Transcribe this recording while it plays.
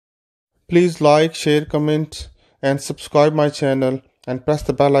Please like, share, comment and subscribe my channel and press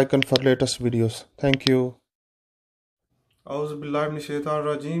the bell icon for latest videos. Thank you.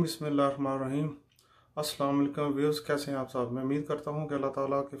 औज़ुबिल्लाहिमिनश्शैतानिर्रजीम बिस्मिल्लाहिर्रहमानिर्रहीम। अस्सलाम वालेकुम viewers, कैसे हैं आप सब। मैं उम्मीद करता हूं कि अल्लाह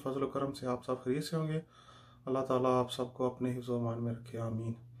ताला के फजल व करम से आप सब खैरियत से होंगे। अल्लाह ताला आप सबको अपने हिफ्ज़ व अमान में रखे,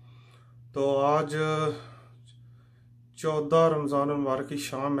 आमीन। तो आज 14 रमज़ान मुबारक की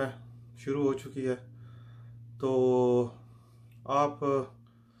शाम है, शुरू हो चुकी है। तो आप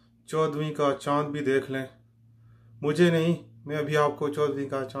 14वीं का चांद भी देख लें। मुझे नहीं, मैं अभी आपको 14वीं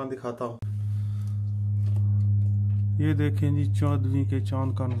का चांद दिखाता हूँ। ये देखें जी 14वीं के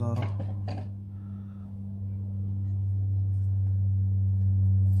चांद का नज़ारा।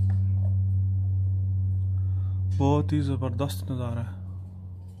 बहुत ही ज़बरदस्त नज़ारा है।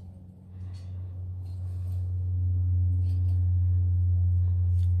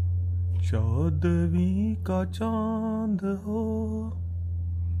 चौदहवीं का चांद हो,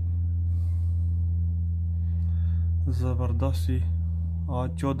 ज़बरदस्त ही। आज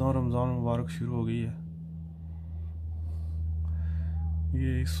 14 रमज़ान मुबारक शुरू हो गई है।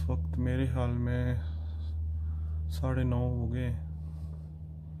 ये इस वक्त मेरे ख्याल में 9:30 हो गए।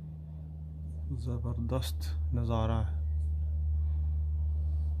 ज़बरदस्त नज़ारा है।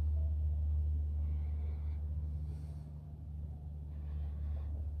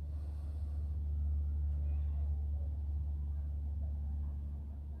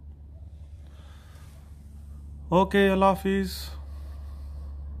 ओके, अल्लाह हाफिज़।